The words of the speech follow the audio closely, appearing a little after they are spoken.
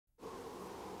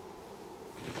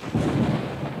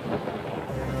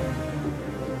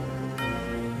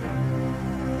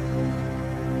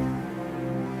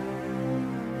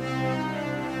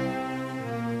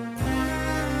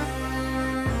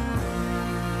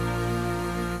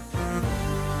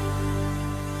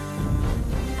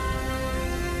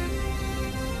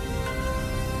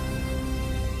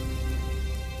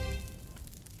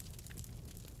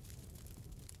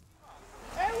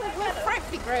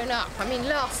grown up. I mean,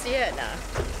 last year now,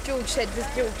 George said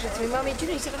to me, Mummy, do you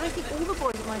know, he said, I think all the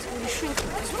boys at my school are shrinking.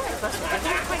 That's right, that's right.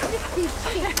 They're quite little.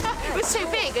 It was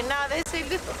so big, and now they're so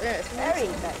little. Yeah, it's very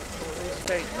nice.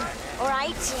 Very nice. All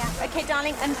right? Yeah. OK,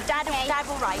 darling, and Dad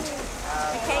will write.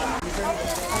 OK?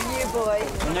 A new boy.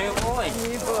 A new boy. A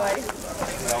new boy.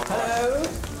 Hello.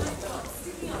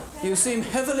 You seem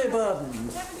heavily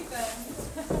burdened.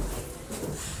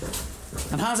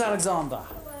 And how's Alexander?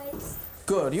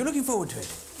 Good. Are you looking forward to it?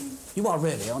 You are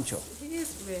really, aren't you? He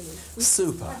is really. We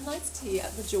Super. had a nice tea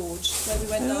at the George where we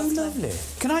went last time. Lovely.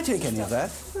 Can I take any of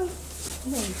that? No.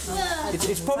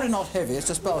 It's probably not heavy, it's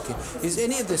just bulky. Is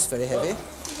any of this very heavy?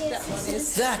 That one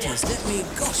is. That is. Let me...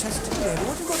 Gosh, that's too heavy.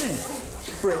 What have you got in it?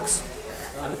 Bricks.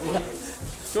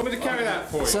 Do you want me to carry that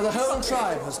for you? So the whole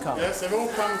tribe has come? Yes, they've all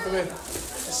come to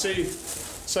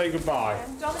say goodbye.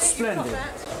 Splendid.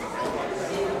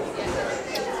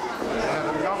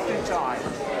 Have a lovely time.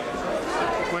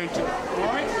 Waiting. All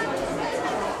right?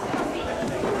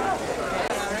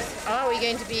 Are we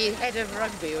going to be head of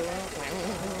rugby?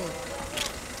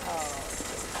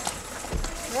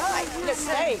 Right, looks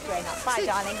very grown up. Bye,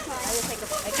 darling. I will take a...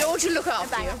 George will look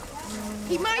after you.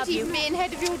 He might even be in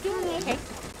head of your dorm. OK.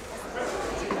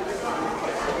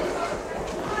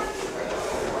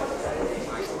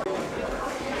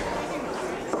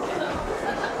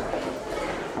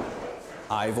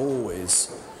 I've always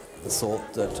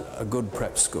thought that a good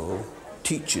prep school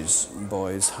teaches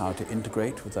boys how to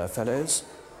integrate with their fellows,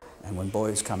 and when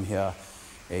boys come here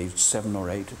aged 7 or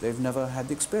 8, they've never had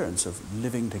the experience of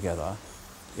living together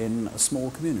in a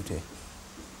small community.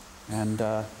 And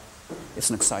it's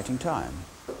an exciting time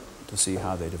to see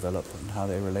how they develop and how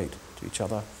they relate to each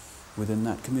other within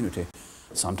that community.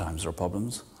 Sometimes there are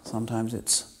problems, sometimes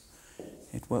it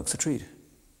works a treat.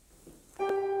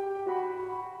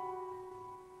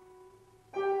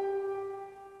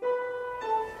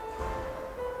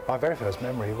 My very first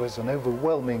memory was an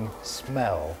overwhelming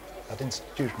smell, that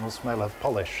institutional smell of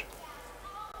polish.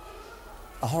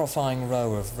 A horrifying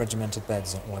row of regimented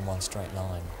beds all in one straight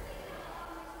line.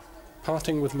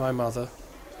 Parting with my mother,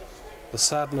 the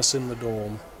sadness in the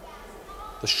dorm,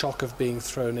 the shock of being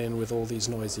thrown in with all these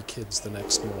noisy kids the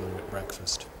next morning at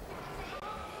breakfast.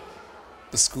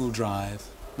 The school drive,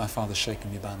 my father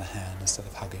shaking me by the hand instead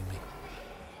of hugging me.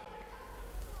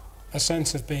 A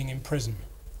sense of being in prison.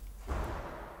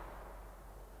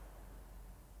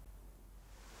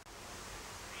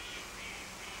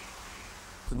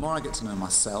 The more I get to know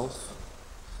myself,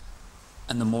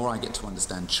 and the more I get to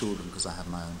understand children, because I have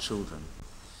my own children,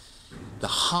 the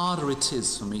harder it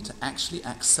is for me to actually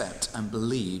accept and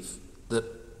believe that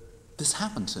this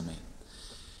happened to me.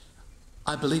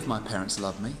 I believe my parents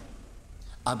loved me.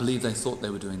 I believe they thought they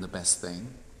were doing the best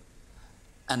thing.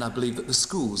 And I believe that the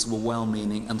schools were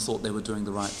well-meaning and thought they were doing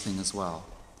the right thing as well.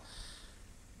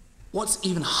 What's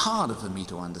even harder for me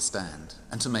to understand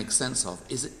and to make sense of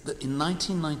is that in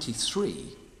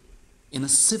 1993, in a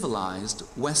civilized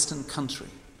Western country,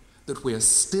 that we are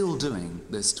still doing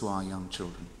this to our young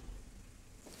children.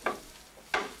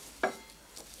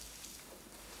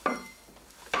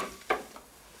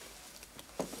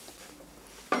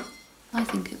 I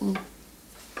think it will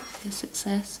be a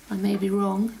success. I may be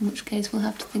wrong, in which case we'll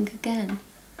have to think again.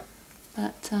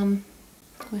 But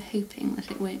we're hoping that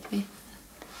it won't be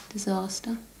a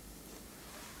disaster.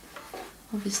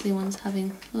 Obviously one's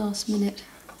having last-minute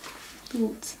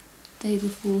thoughts day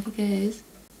before he goes.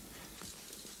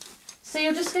 So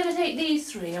you're just going to take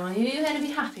these 3, are you? You're going to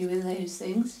be happy with those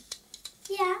things?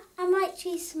 Yeah, I might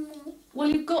choose some more. Well,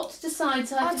 you've got to decide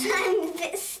so I'll try and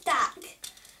get stuck.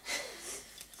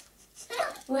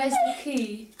 Where's the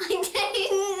key? I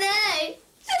don't know.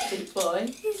 Good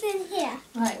boy. It's in here.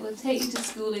 Right, we'll take you to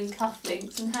school in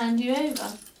cufflinks and hand you over.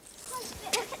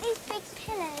 Look at these big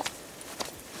pillows.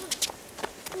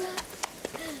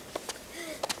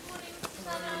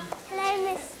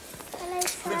 Hello, Miss. Hello,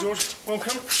 sir. Hello, George.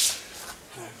 Welcome.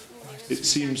 It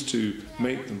seems to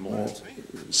make them more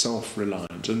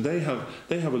self-reliant, and they have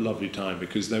a lovely time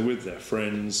because they're with their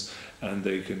friends and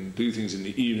they can do things in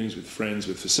the evenings with friends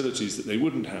with facilities that they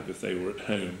wouldn't have if they were at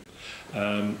home.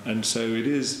 And so it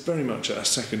is very much a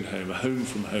second home, a home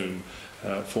from home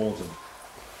for them.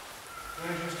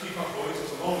 Just keep up, boys.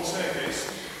 It's a long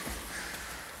staircase.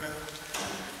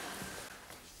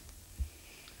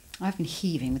 I've been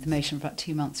heaving with emotion for about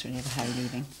 2 months really over Harry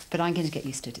leaving, but I'm going to get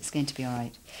used to it. It's going to be all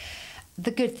right.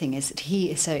 The good thing is that he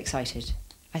is so excited.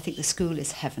 I think the school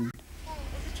is heaven.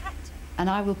 And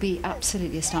I will be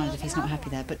absolutely astounded if he's not happy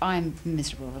there, but I'm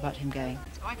miserable about him going.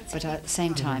 But at the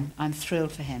same time, I'm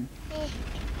thrilled for him.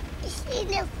 It's in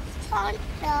the front,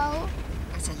 though.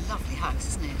 It's a lovely house,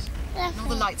 isn't it? And all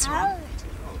the lights are on.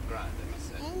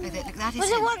 Oh, look, that is Was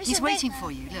it him. once He's a waiting big-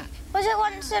 for you, look. Was it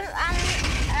once a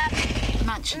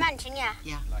mansion? Mansion, yeah.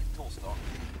 Yeah.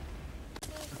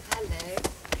 Hello.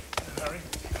 Harry.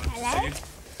 Hello.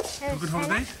 Have a good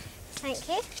holiday. Thank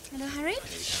you. Hello, Harry.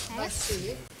 Nice to see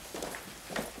you.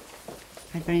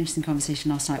 I had a very interesting conversation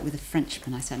last night with a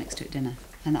Frenchman I sat next to at dinner,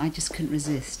 and I just couldn't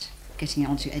resist getting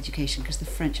onto education because the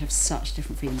French have such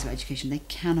different feelings about education. They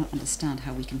cannot understand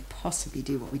how we can possibly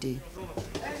do what we do.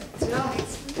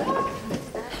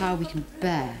 How we can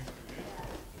bear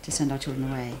to send our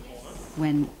children away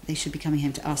when they should be coming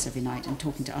home to us every night and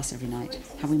talking to us every night.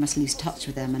 How we must lose touch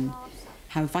with them and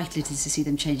how vital it is to see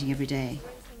them changing every day.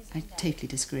 I totally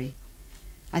disagree.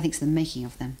 I think it's the making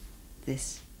of them,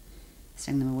 this.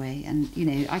 Send them away, and you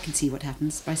know, I can see what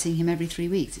happens by seeing him every 3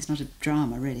 weeks. It's not a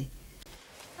drama, really.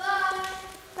 Bye.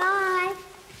 Bye.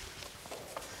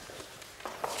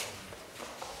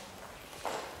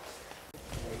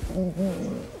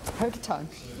 Poker time?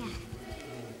 Yeah.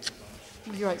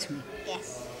 Would you write to me?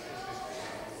 Yes.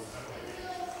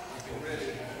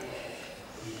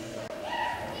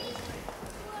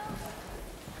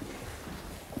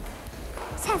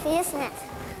 It's heavy, isn't it?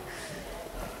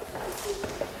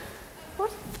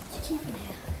 What did you keep in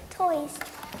here? Toys.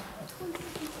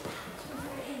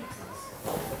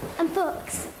 And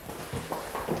books.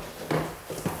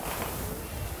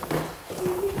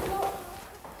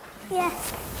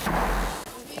 Yes.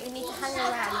 We need to hang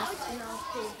around.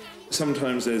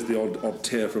 Sometimes there's the odd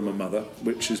tear from a mother,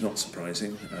 which is not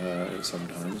surprising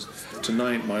sometimes.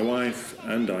 Tonight, my wife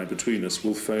and I, between us,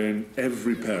 will phone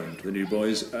every parent of the new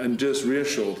boys and just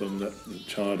reassure them that the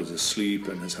child is asleep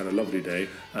and has had a lovely day,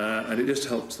 and it just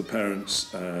helps the parents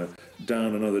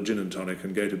down another gin and tonic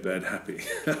and go to bed happy.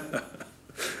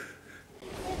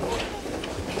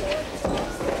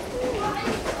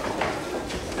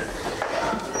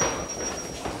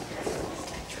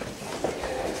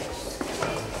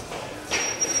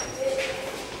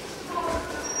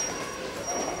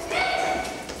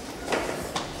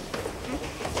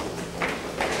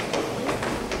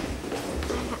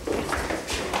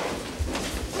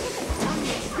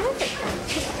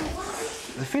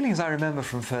 The feelings I remember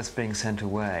from first being sent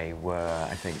away were,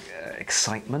 I think,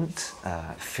 excitement,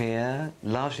 fear,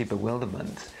 largely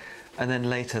bewilderment, and then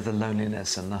later the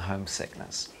loneliness and the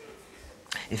homesickness.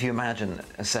 If you imagine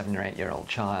a 7 or 8-year-old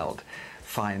child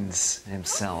finds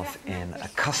himself in a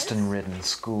custom-ridden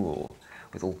school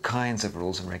with all kinds of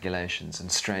rules and regulations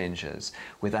and strangers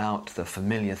without the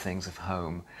familiar things of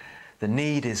home, the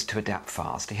need is to adapt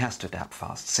fast. He has to adapt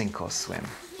fast, sink or swim.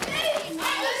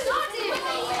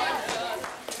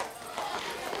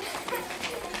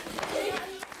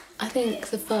 I think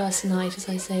the first night, as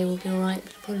I say, will be all right,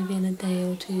 but it'll probably be in a day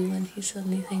or two when he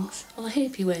suddenly thinks, well, I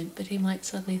hope he won't, but he might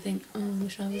suddenly think, oh, I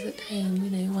wish I was at home, you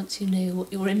know, once you know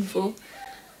what you're in for.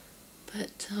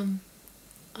 But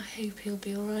I hope he'll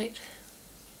be all right.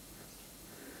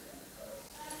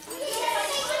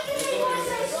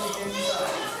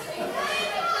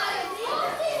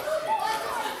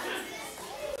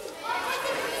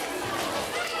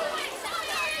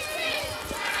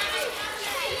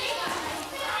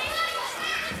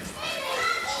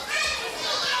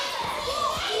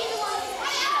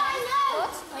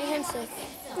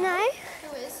 No.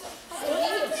 Who is?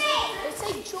 They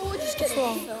say George is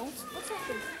getting filmed. What's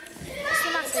happened? What's the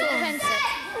matter? You're homesick?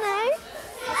 No.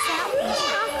 What's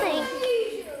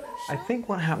happening? I think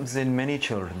what happens in many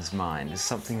children's minds is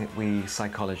something that we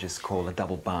psychologists call a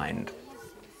double bind.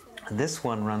 And this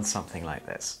one runs something like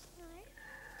this.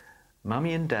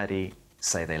 Mummy and Daddy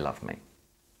say they love me.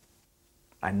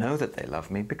 I know that they love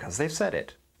me because they've said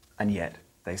it, and yet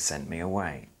they send me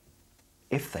away.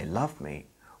 If they love me,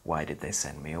 why did they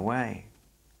send me away?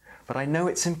 But I know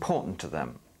it's important to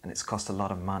them, and it's cost a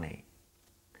lot of money.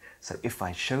 So if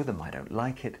I show them I don't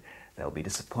like it, they'll be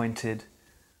disappointed,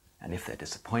 and if they're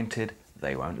disappointed,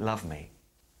 they won't love me.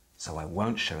 So I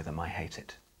won't show them I hate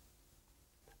it.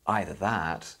 Either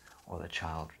that, or the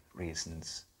child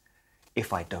reasons,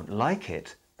 if I don't like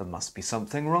it, there must be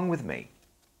something wrong with me.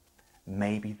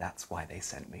 Maybe that's why they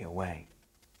sent me away.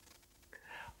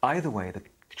 Either way, the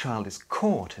child is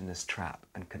caught in this trap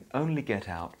and can only get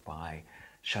out by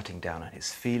shutting down on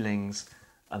his feelings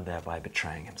and thereby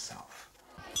betraying himself.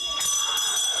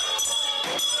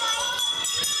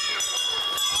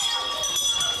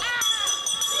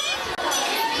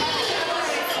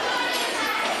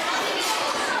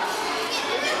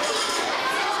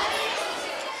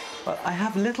 Well, I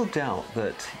have little doubt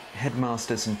that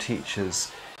headmasters and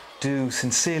teachers do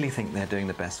sincerely think they're doing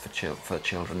the best for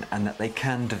children and that they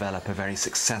can develop a very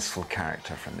successful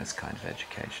character from this kind of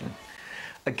education.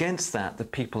 Against that, the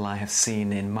people I have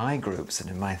seen in my groups and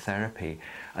in my therapy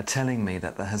are telling me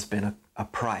that there has been a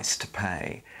price to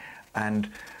pay. And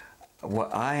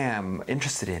what I am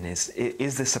interested in is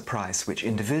this a price which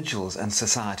individuals and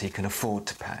society can afford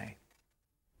to pay?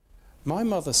 My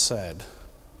mother said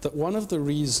that one of the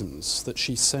reasons that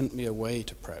she sent me away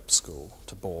to prep school,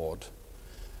 to board,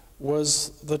 was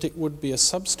that it would be a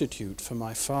substitute for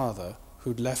my father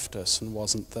who'd left us and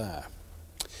wasn't there.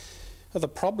 Now, the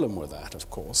problem with that, of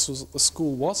course, was that the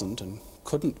school wasn't and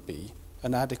couldn't be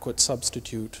an adequate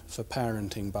substitute for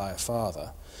parenting by a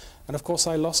father. And of course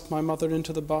I lost my mother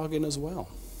into the bargain as well.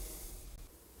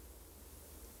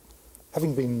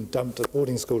 Having been dumped at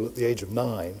boarding school at the age of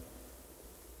 9,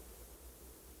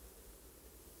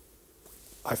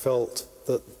 I felt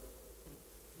that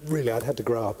really I'd had to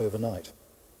grow up overnight.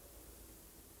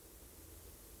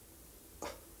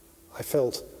 I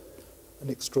felt an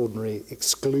extraordinary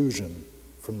exclusion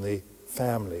from the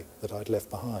family that I'd left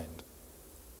behind.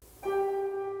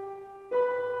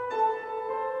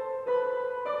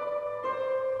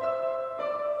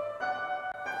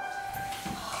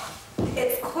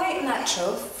 It's quite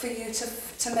natural for you to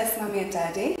miss Mummy and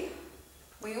Daddy.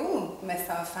 We all miss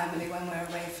our family when we're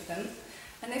away from them.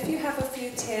 And if you have a few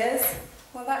tears,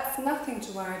 well, that's nothing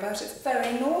to worry about. It's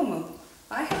very normal.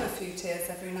 I have a few tears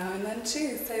every now and then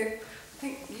too, so I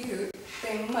think you,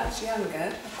 being much younger,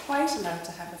 are quite allowed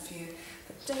to have a few.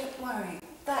 But don't worry,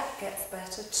 that gets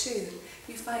better too.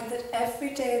 You find that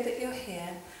every day that you're here,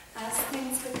 as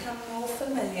things become more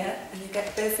familiar and you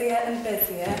get busier and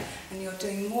busier and you're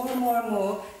doing more and more and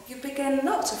more, you begin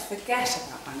not to forget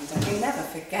about Mummy and Daddy. You never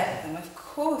forget them, of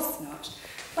course not.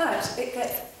 But it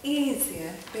gets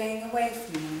easier being away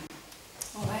from them.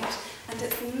 Alright? And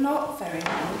it's not very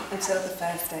long until the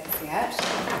first day's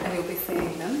out and you'll be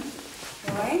seeing them.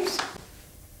 Alright?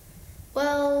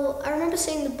 Well, I remember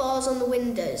seeing the bars on the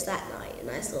windows that night and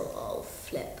I thought, oh,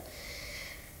 flip.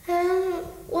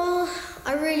 Well,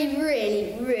 I really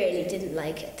didn't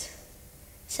like it.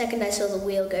 Second I saw the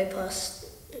wheel go past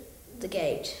the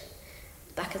gate,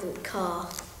 back of the car,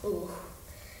 ooh,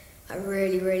 I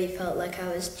really felt like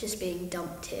I was just being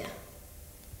dumped here.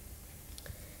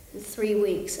 In 3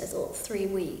 weeks, I thought 3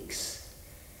 weeks.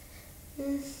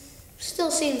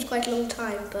 Still seems quite a long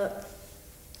time, but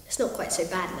it's not quite so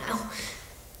bad now.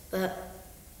 But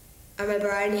I remember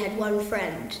I only had one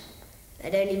friend.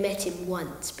 I'd only met him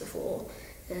once before,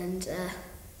 and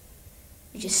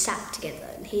we just sat together,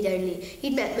 and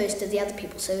he'd met most of the other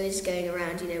people, so he was going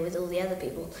around, you know, with all the other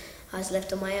people. I was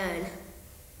left on my own.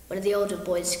 One of the older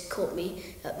boys caught me,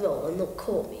 well, not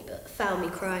caught me, but found me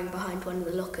crying behind one of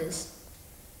the lockers.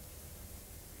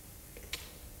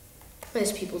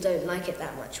 Most people don't like it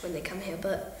that much when they come here,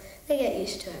 but they get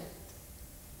used to it.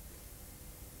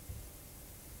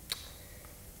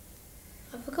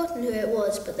 I've forgotten who it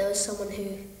was, but there was someone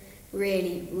who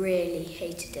really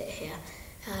hated it here,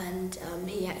 and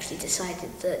he actually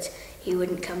decided that he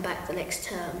wouldn't come back the next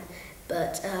term,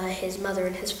 but his mother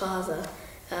and his father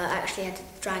actually had to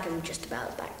drag him just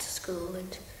about back to school,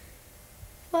 and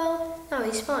well, now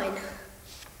he's fine.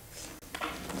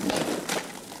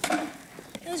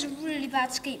 Those are really bad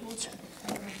skateboards.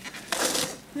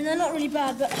 I mean, they're not really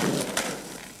bad, but...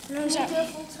 Can you do a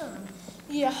full turn?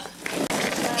 Yeah.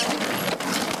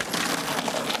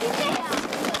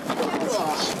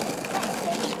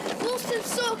 Rost and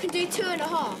Saul can do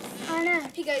 2.5. I know.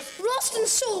 He goes, Rost and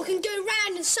Saul can go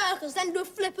round in circles, then do a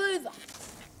flip over.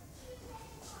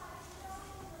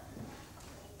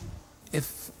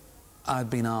 If I'd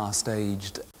been asked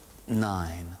aged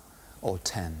 9 or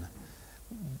 10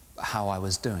 how I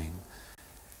was doing,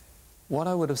 what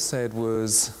I would have said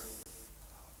was,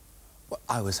 well,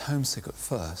 I was homesick at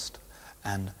first,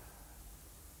 and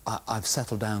I've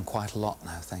settled down quite a lot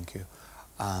now, thank you.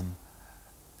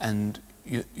 And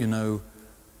you know,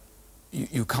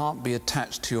 you can't be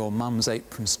attached to your mum's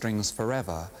apron strings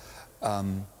forever.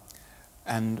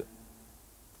 And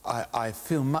I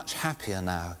feel much happier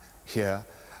now here,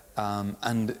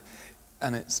 and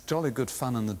it's jolly good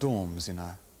fun in the dorms, you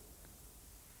know.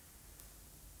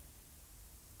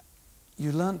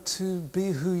 You learnt to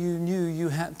be who you knew you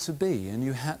had to be, and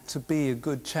you had to be a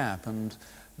good chap and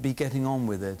be getting on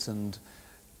with it and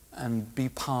be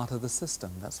part of the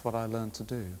system. That's what I learned to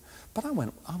do. But I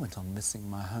went on missing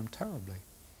my home terribly.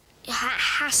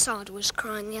 Hassad was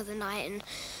crying the other night and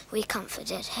we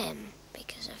comforted him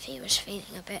because he was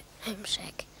feeling a bit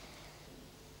homesick.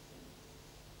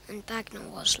 And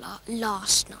Bagnall was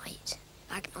last night.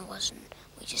 Bagnall wasn't.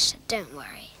 We just said, don't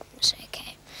worry, it's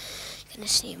okay. You're going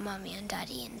to see Mummy and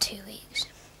Daddy in 2 weeks.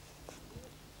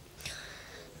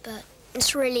 But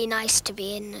It's really nice to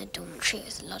be in a dormitory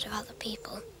with a lot of other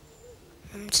people.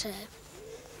 And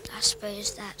I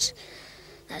suppose that's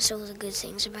all the good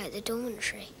things about the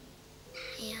dormitory.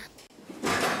 Yeah.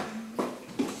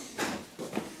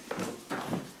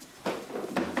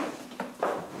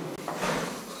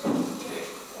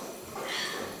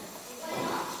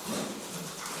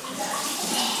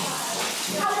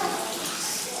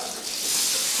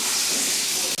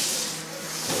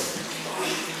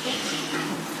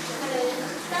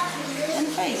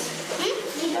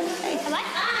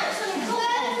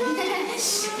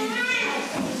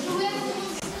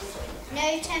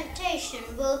 No temptation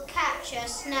will catch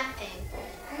us napping,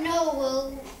 nor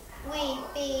will we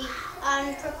be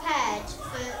unprepared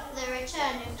for the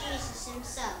return of Jesus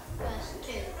himself. Verse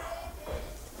 2.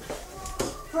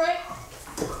 Pray.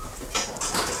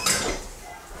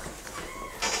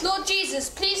 Lord Jesus,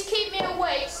 please keep me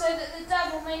awake so that the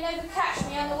devil may never catch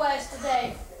me unawares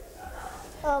today.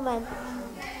 Amen.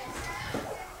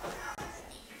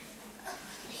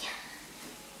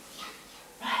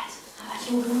 Right, how about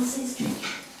you all want to say this drink?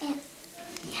 Yeah.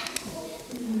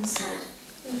 Sad.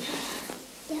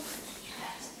 Yep.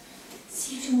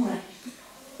 See you tomorrow.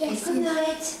 Yes. Good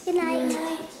night. Good night.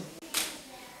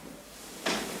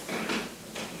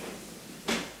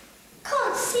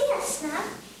 Can't see us now.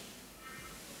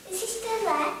 Is he still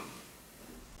there?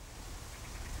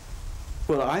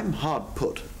 Well, I'm hard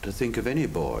put to think of any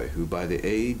boy who by the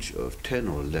age of 10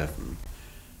 or 11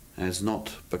 has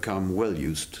not become well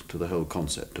used to the whole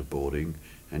concept of boarding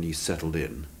and he's settled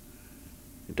in.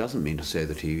 It doesn't mean to say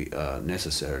that he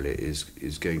necessarily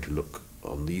is going to look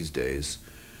on these days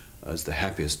as the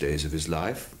happiest days of his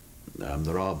life.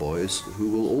 There are boys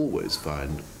who will always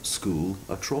find school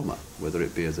a trauma, whether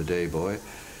it be as a day boy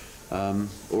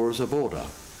or as a boarder.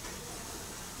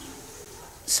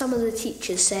 Some of the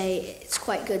teachers say it's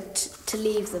quite good to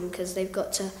leave them because they've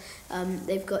got to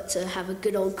have a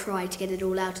good old cry to get it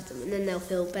all out of them, and then they'll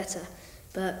feel better.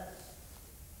 But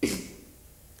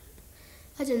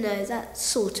I don't know, that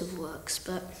sort of works,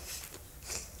 but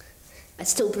I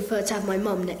still prefer to have my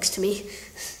mum next to me.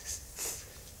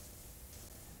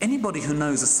 Anybody who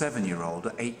knows a 7-year-old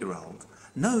or 8-year-old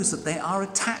knows that they are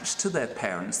attached to their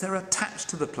parents, they're attached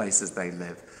to the places they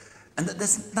live, and that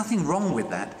there's nothing wrong with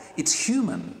that. It's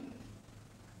human.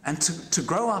 And to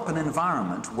grow up in an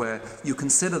environment where you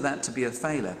consider that to be a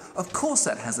failure, of course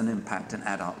that has an impact in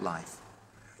adult life.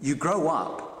 You grow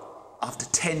up, after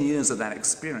 10 years of that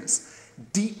experience,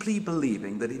 deeply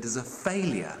believing that it is a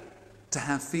failure to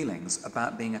have feelings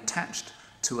about being attached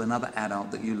to another adult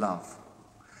that you love.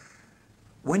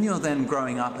 When you're then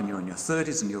growing up and you're in your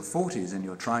 30s and your 40s and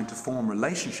you're trying to form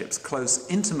relationships, close,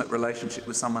 intimate relationship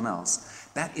with someone else,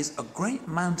 that is a great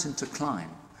mountain to climb,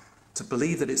 to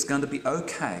believe that it's going to be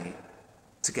okay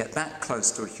to get that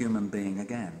close to a human being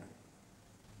again.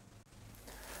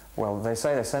 Well, they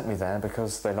say they sent me there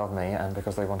because they love me and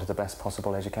because they wanted the best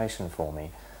possible education for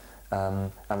me.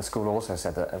 And the school also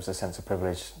said that it was a sense of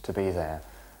privilege to be there.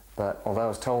 But although I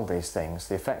was told these things,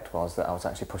 the effect was that I was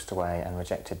actually pushed away and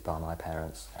rejected by my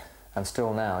parents. And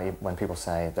still now, when people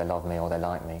say they love me or they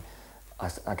like me,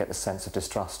 I get the sense of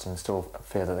distrust and still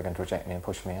fear that they're going to reject me and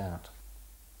push me out.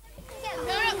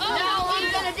 Now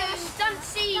I'm going to do a stunt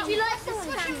scene. Do you like the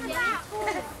camera?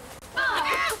 Oh,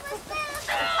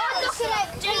 look at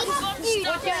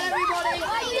it. Everybody.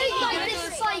 I do like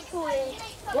this cycle.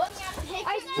 What?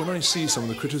 When I see some of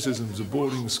the criticisms of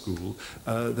boarding school,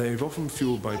 they've often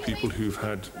fueled by people who've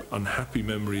had unhappy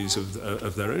memories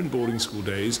of their own boarding school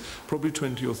days, probably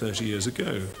 20 or 30 years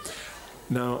ago.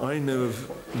 Now, I know of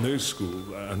no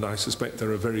school, and I suspect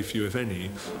there are very few, if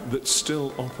any, that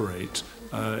still operate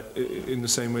in the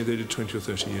same way they did 20 or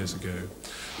 30 years ago.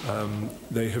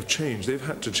 They have changed, they've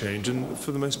had to change, and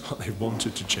for the most part they've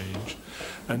wanted to change.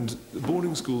 And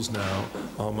boarding schools now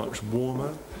are much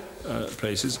warmer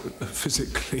places,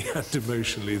 physically and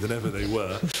emotionally, than ever they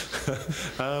were.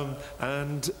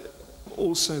 And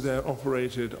also they're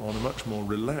operated on a much more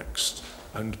relaxed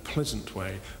and pleasant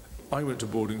way. I went to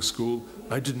boarding school,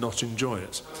 I did not enjoy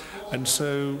it. And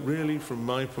so really, from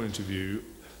my point of view,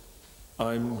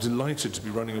 I'm delighted to be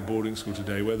running a boarding school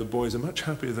today where the boys are much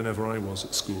happier than ever I was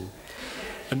at school.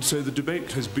 And so the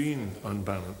debate has been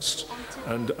unbalanced,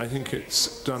 and I think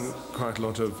it's done quite a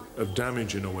lot of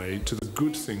damage, in a way, to the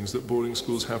good things that boarding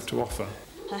schools have to offer.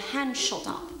 Her hand shot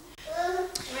up.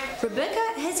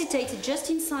 Rebecca hesitated just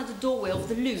inside the doorway of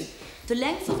the loo, the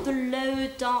length of the low,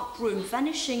 dark room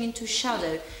vanishing into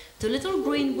shadow, the little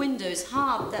green windows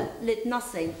hard that lit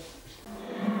nothing.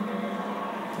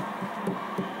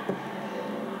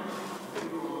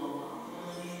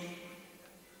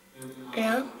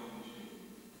 Yeah?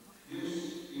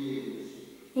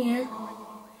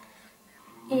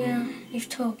 You've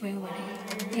told me already.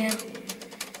 Yeah.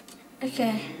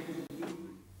 Okay.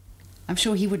 I'm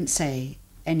sure he wouldn't say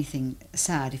anything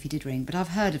sad if he did ring, but I've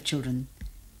heard of children,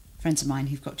 friends of mine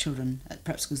who've got children at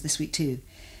prep schools this week too,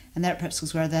 and they're at prep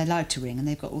schools where they're allowed to ring and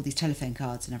they've got all these telephone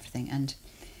cards and everything, and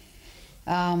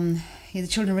the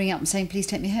children ring up and saying, please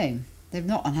take me home. They're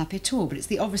not unhappy at all, but it's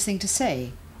the obvious thing to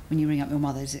say when you ring up your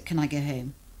mother, is it, can I go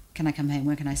home? Can I come home?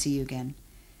 When can I see you again?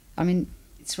 I mean,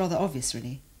 it's rather obvious,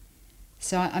 really.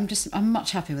 So I'm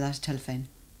much happier without a telephone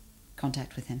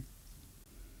contact with him.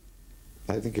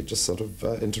 I think it just sort of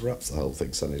interrupts the whole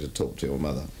thing, suddenly to talk to your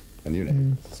mother. And you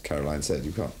know, as Caroline said,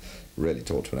 you can't really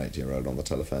talk to an 80-year-old on the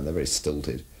telephone. They're very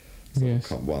stilted,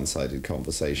 one-sided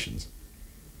conversations.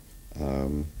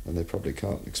 And they probably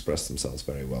can't express themselves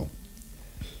very well.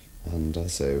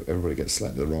 And so everybody gets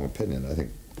slightly the wrong opinion, I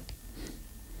think.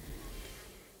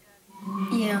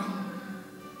 Yeah.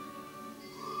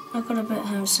 I got a bit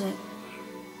homesick.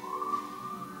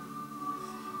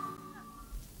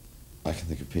 I can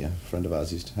think of Pierre, a friend of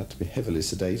ours, used to have to be heavily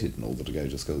sedated in order to go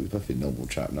to school. He's a perfectly normal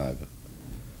chap now, but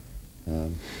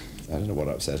I don't know what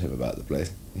upset him about the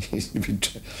place. He's been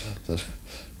sort of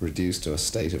reduced to a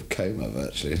state of coma,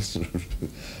 virtually, sort of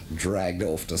dragged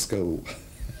off to school.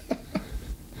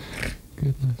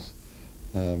 Goodness.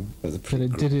 But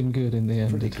it did him good in the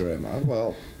end. Pretty grim.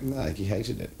 Well, no, I think he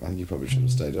hated it. I think he probably should have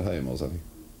stayed at home or something.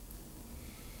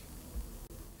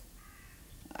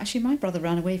 Actually, my brother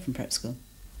ran away from prep school.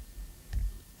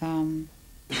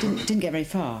 Didn't get very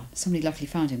far. Somebody luckily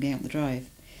found him going up the drive.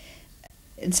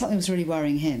 And something was really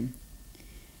worrying him.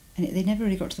 And they never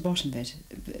really got to the bottom of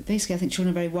it. Basically, I think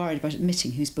children are very worried about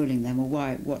admitting who's bullying them or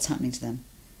what's happening to them.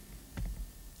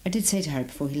 I did say to Harry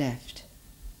before he left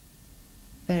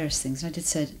various things. And I did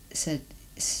said,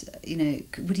 you know,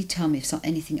 would he tell me if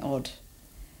anything odd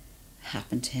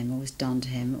happened to him or was done to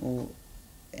him or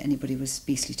anybody was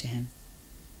beastly to him?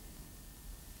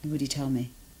 And would he tell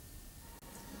me?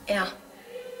 Yeah.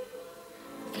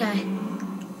 Okay.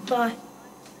 Bye.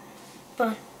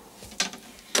 Bye.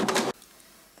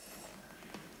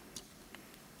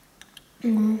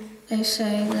 They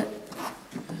say that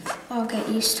I'll get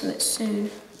used to it soon.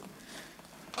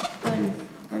 When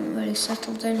I'm really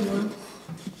settled in one.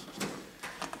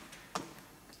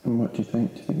 And what do you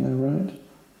think? Do you think they're right?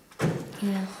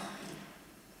 Yeah.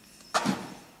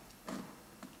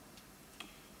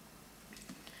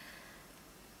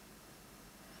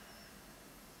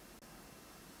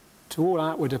 To all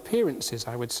outward appearances,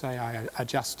 I would say I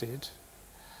adjusted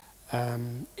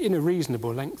in a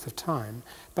reasonable length of time,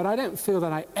 but I don't feel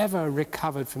that I ever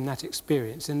recovered from that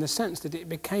experience in the sense that it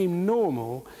became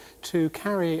normal to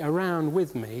carry around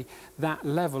with me that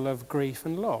level of grief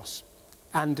and loss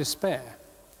and despair.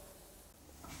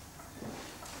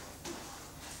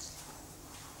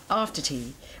 After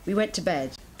tea, we went to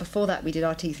bed. Before that, we did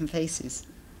our teeth and faces.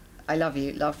 I love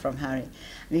you, love from Harry.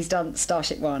 And he's done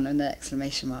Starship 1 and the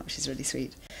exclamation mark, which is really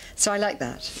sweet. So I like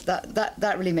that.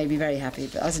 That really made me very happy.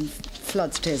 But I was in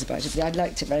floods of tears about it, but I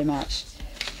liked it very much.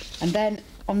 And then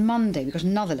on Monday, we got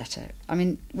another letter. I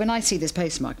mean, when I see this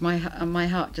postmark, my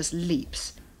heart just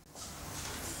leaps.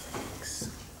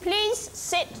 Please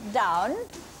sit down.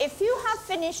 If you have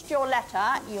finished your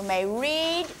letter, you may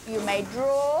read, you may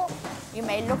draw, you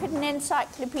may look at an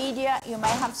encyclopedia, you may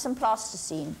have some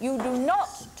plasticine. You do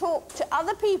not talk to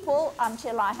other people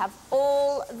until I have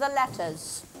all the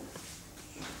letters.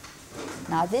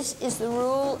 Now, this is the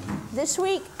rule this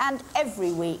week and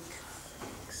every week.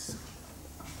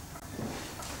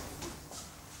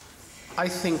 I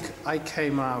think I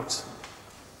came out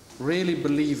really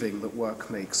believing that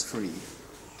work makes free.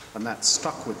 And that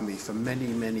stuck with me for many,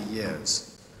 many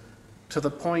years, to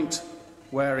the point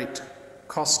where it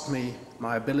cost me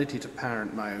my ability to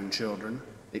parent my own children,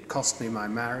 it cost me my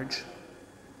marriage,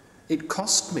 it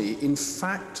cost me, in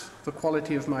fact, the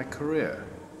quality of my career.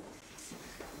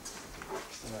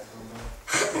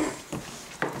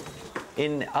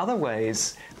 In other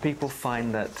ways, people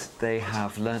find that they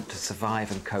have learnt to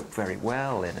survive and cope very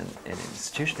well in an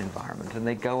institution environment, and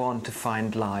they go on to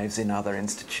find lives in other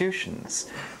institutions,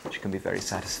 which can be very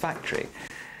satisfactory.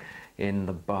 In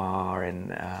the bar, in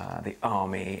the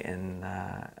army, in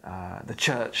the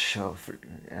church,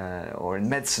 or in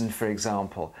medicine, for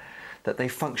example, that they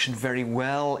function very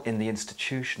well in the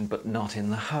institution, but not in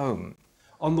the home.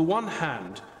 On the one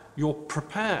hand, you're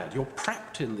prepared, you're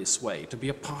prepped in this way to be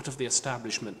a part of the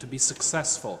establishment, to be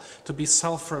successful, to be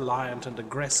self-reliant and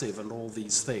aggressive and all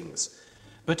these things.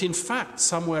 But in fact,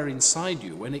 somewhere inside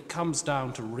you, when it comes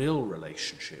down to real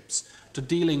relationships, to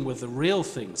dealing with the real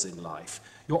things in life,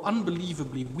 you're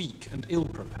unbelievably weak and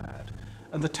ill-prepared.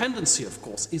 And the tendency, of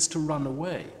course, is to run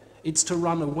away. It's to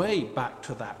run away back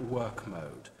to that work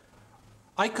mode.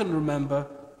 I can remember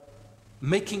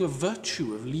making a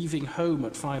virtue of leaving home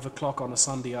at 5 o'clock on a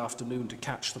Sunday afternoon to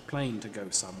catch the plane to go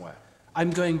somewhere.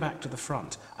 I'm going back to the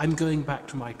front. I'm going back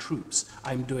to my troops.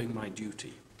 I'm doing my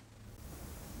duty.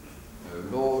 O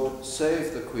Lord,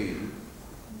 save the Queen.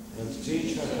 And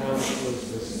teach her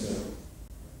counsellors this day.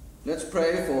 Let's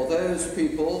pray for those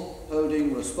people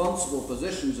holding responsible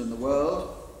positions in the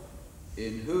world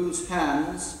in whose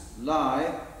hands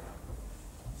lie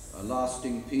a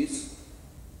lasting peace.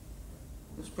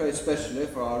 Let's pray especially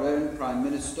for our own Prime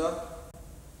Minister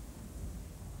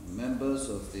and members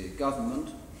of the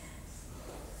government.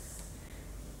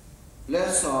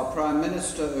 Bless our Prime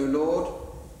Minister, O Lord,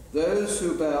 those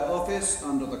who bear office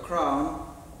under the Crown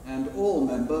and all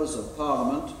members of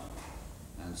Parliament,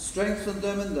 and strengthen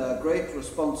them in their great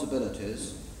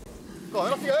responsibilities. Go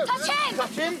on, off you go. Touch him! Touch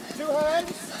him. 2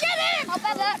 hands. Get him! I'll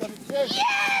better.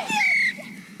 Yes!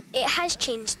 It has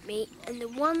changed me, and the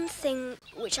one thing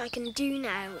which I can do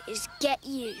now is get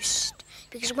used.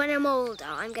 Because when I'm older,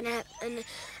 I'm gonna and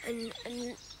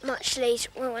much later,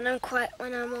 well, when I'm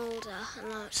older,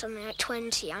 and I'm something like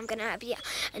 20, I'm gonna be,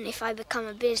 and if I become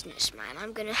a businessman,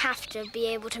 I'm gonna have to be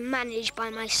able to manage by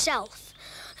myself,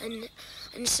 and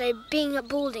so being at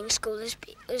boarding school is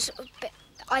a bit,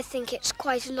 I think it's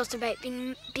quite a lot about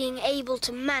being able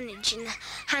to manage and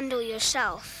handle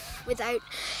yourself without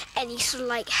any sort of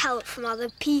like help from other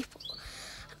people.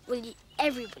 Well,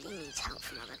 everybody needs help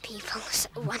from other people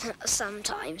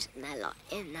sometimes in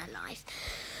their life.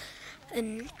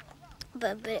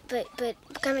 But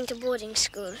coming to boarding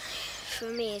school for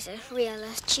me is a real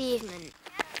achievement.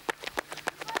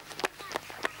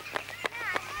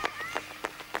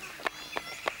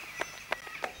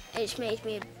 It's made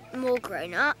me more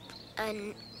grown up,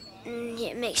 and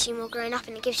it makes you more grown up,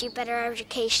 and it gives you better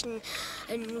education.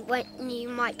 And when you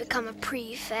might become a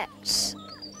prefect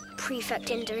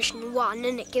in Division 1,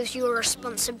 and it gives you a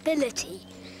responsibility.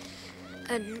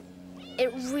 And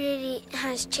it really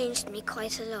has changed me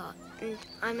quite a lot, and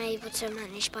I'm able to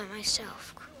manage by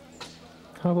myself.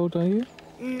 How old are you?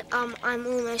 I'm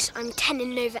 10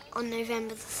 on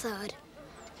November the 3rd.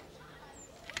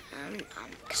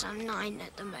 Because I'm 9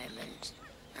 at the moment,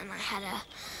 and I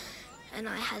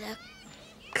had a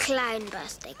clown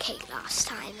birthday cake last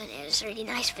time, and it was really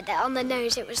nice. But on the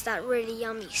nose, it was that really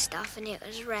yummy stuff, and it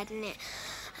was red, and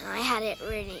I had it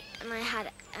really, and I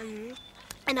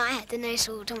had the nose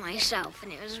all to myself,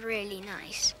 and it was really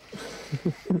nice.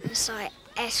 And so I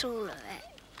ate all of it,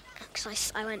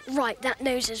 because I went, right, that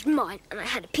nose is mine, and I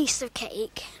had a piece of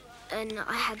cake, and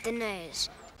I had the nose.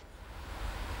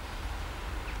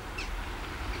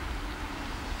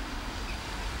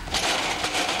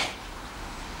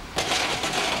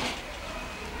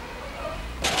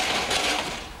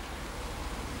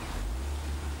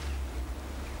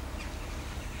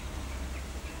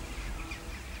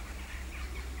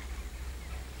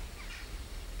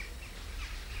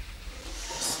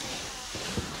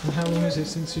 And how long is it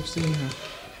since you've seen her?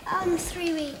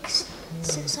 3 weeks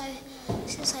since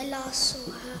I last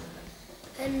saw her,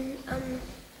 and I'm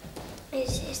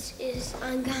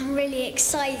really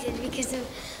excited because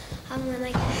when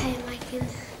I get home I can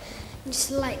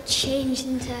just like change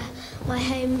into my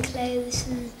home clothes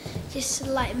and just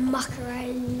like muck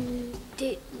around,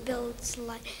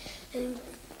 and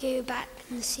go back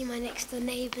and see my next door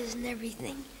neighbours and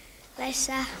everything.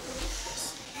 Lisa.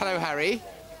 Hello, Harry.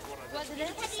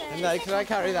 Hello, can I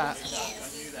carry that?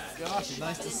 Gosh, it's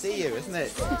nice to see you, isn't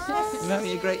it? You're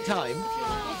having a great time.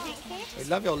 We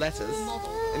love your letters.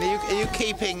 And are you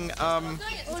keeping,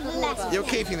 you're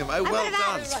keeping them? Oh, well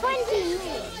done.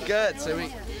 20. Good, so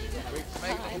we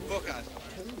make a little book out of it.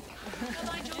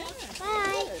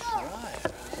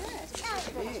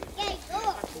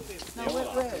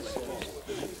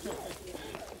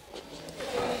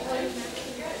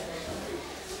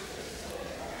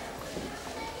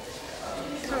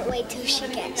 Can't wait till she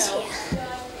gets here.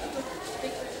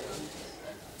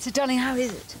 So, darling, how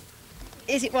is it?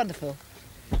 Is it wonderful?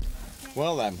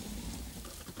 Well then.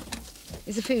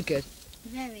 Is the food good?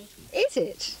 Very. Is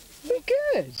it?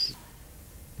 Good.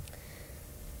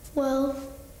 Well,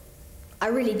 I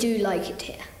really do like it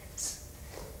here.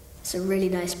 It's a really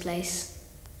nice place.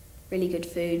 Really good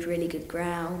food, really good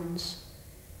grounds,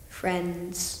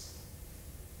 friends.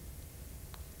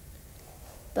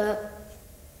 But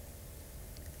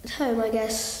at home, I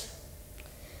guess,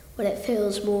 well, it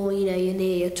feels more, you're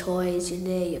near your toys, you're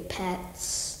near your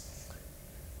pets.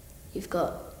 You've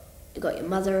got your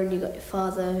mother and you've got your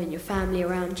father and your family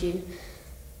around you.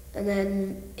 And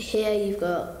then here you've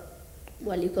got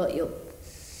your,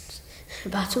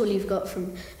 about all you've got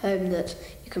from home, that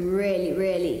you can really,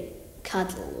 really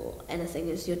cuddle or anything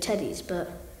as your teddies, but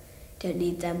don't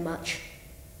need them much.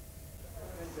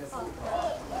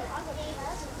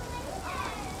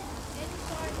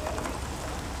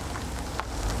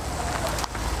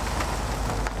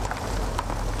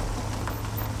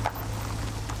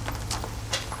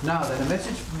 Now then, a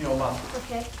message from your mum.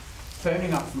 Okay.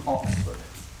 Phoning up from Oxford.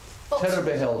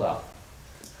 Terribly held up.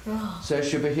 Oh. So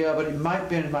she'll be here, but it might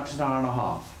be in much as an hour and a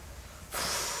half.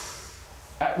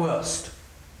 At worst.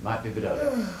 Might be a bit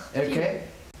early. Okay?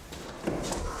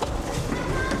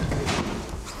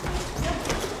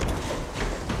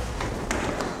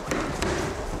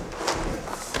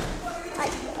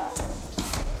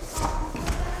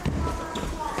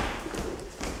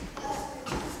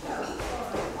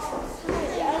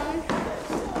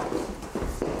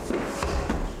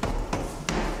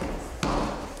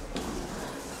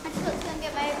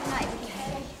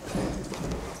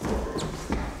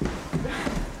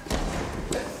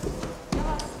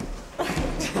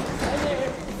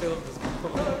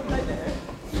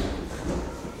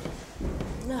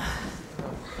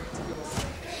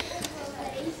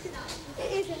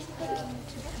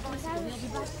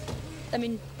 I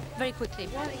mean, very quickly.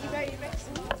 Lovely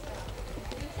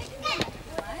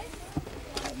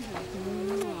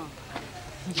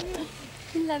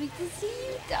to see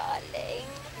you, darling.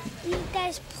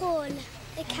 There's Paul,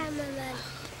 the cameraman.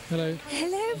 Hello.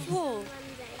 Hello, Paul.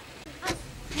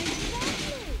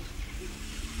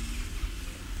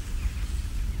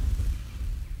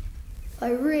 I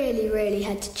really, really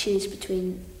had to choose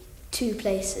between two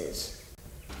places,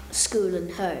 school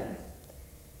and home.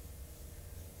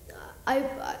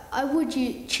 I would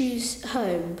choose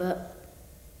home, but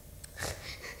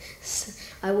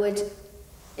I would,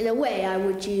 in a way, I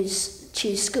would choose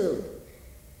school,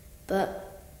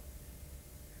 but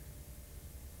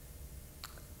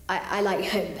I like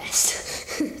home best.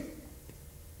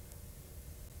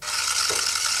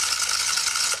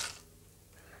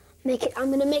 I'm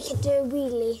going to make it do a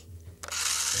wheelie.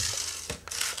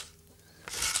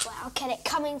 Well, I'll get it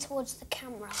coming towards the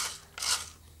camera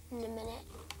in a minute.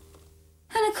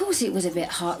 And of course it was a bit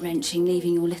heart-wrenching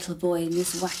leaving your little boy in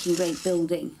this whacking great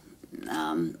building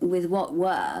with what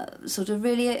were sort of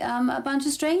really a bunch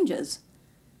of strangers.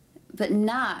 But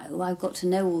now I've got to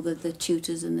know all the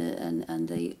tutors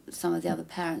and some of the other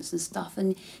parents and stuff,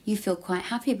 and you feel quite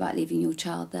happy about leaving your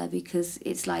child there because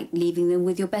it's like leaving them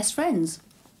with your best friends.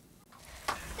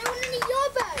 There were any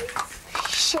yobbos.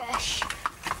 Shush.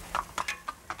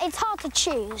 It's hard to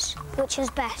choose which is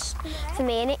best for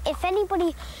me, and if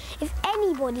anybody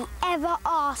ever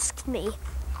asked me,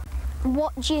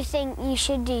 what do you think you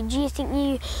should do? Do you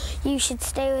think you should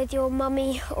stay with your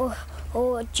mummy, or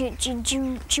do you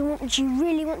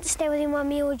really want to stay with your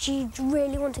mummy, or do you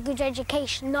really want a good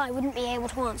education? No, I wouldn't be able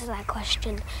to answer that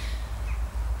question.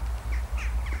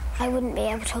 I wouldn't be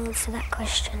able to answer that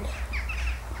question.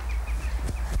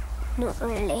 Not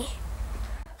really.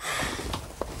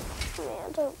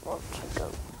 I don't want to go.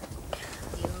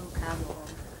 You come on.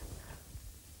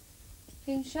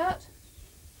 Clean shirt.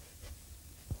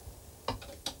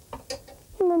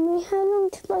 Mummy, how long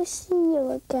till I see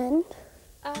you again?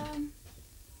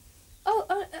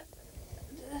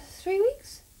 3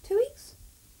 weeks? 2 weeks?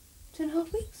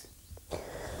 2.5 weeks?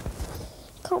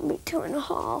 Can't be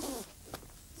 2.5.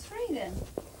 3 then.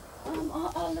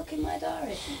 I'll look in my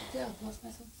diary. Yeah, I've lost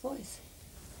my voice.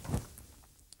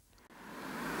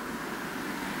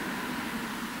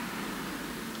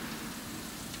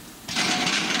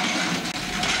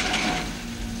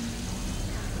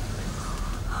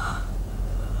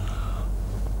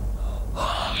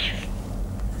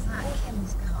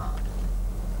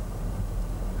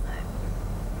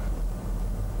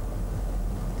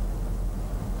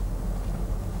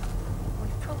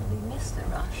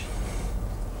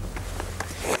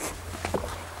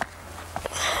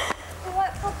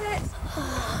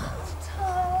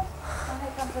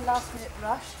 Last-minute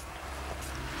rush.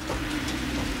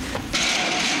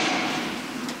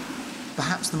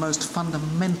 Perhaps the most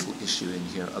fundamental issue in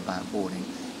here about boarding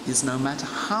is no matter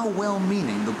how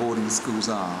well-meaning the boarding schools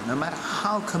are, no matter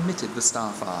how committed the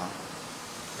staff are,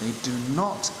 they do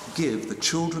not give the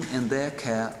children in their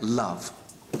care love.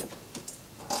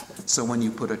 So when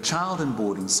you put a child in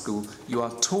boarding school, you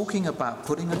are talking about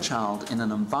putting a child in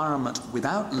an environment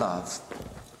without love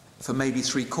for maybe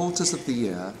 3/4 of the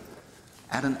year,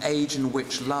 at an age in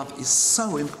which love is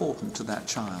so important to that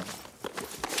child.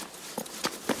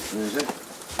 Is it?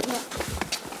 Yeah.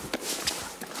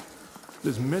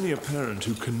 There's many a parent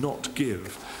who cannot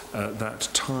give that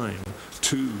time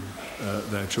to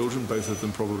their children. Both of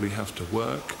them probably have to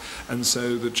work, and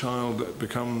so the child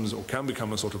becomes, or can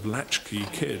become, a sort of latchkey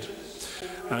kid.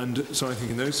 And so I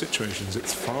think in those situations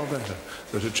it's far better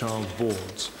that a child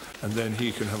boards, and then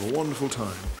he can have a wonderful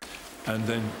time and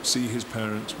then see his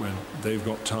parents when they've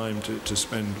got time to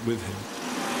spend with him.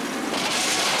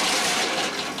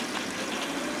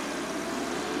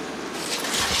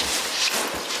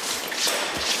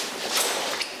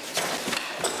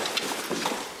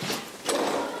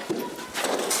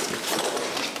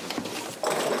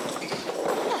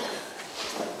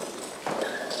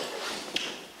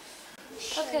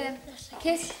 Okay,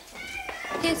 kiss.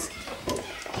 Kiss.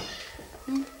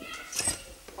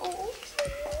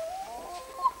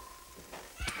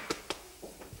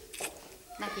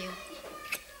 Love you.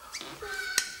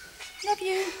 Love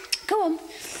you. Go on.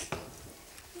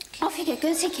 Off you go. Go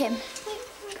and see Kim.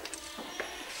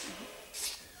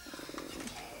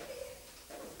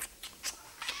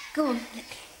 Go on.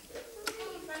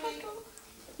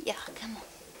 Yeah, come on.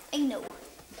 I know.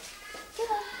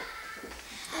 Come on.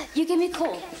 You give me a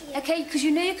call, okay? Because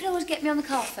you know you can always get me on the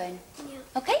car phone. Yeah.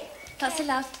 Okay? Lots of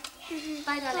love.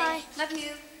 Bye, darling. Bye. Love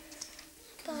you.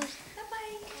 Bye.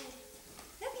 Bye-bye.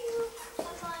 Love you.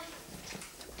 Bye-bye.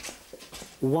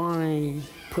 Why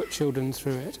put children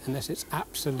through it unless it's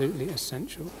absolutely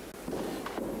essential?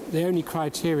 The only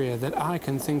criteria that I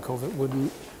can think of that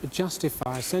would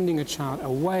justify sending a child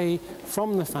away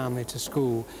from the family to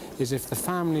school is if the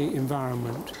family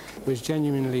environment was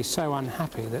genuinely so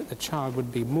unhappy that the child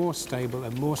would be more stable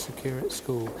and more secure at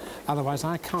school. Otherwise,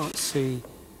 I can't see,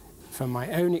 from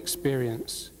my own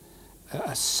experience,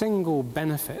 a single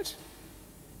benefit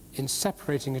in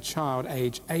separating a child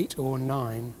age 8 or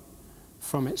 9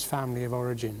 from its family of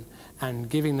origin and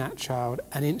giving that child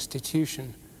an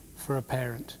institution for a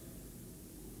parent.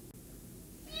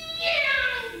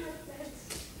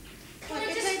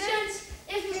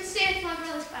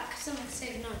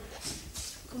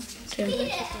 They're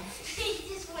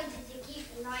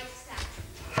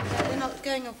not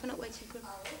going off, we're not waiting for them.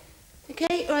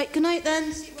 Okay, right, good night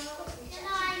then.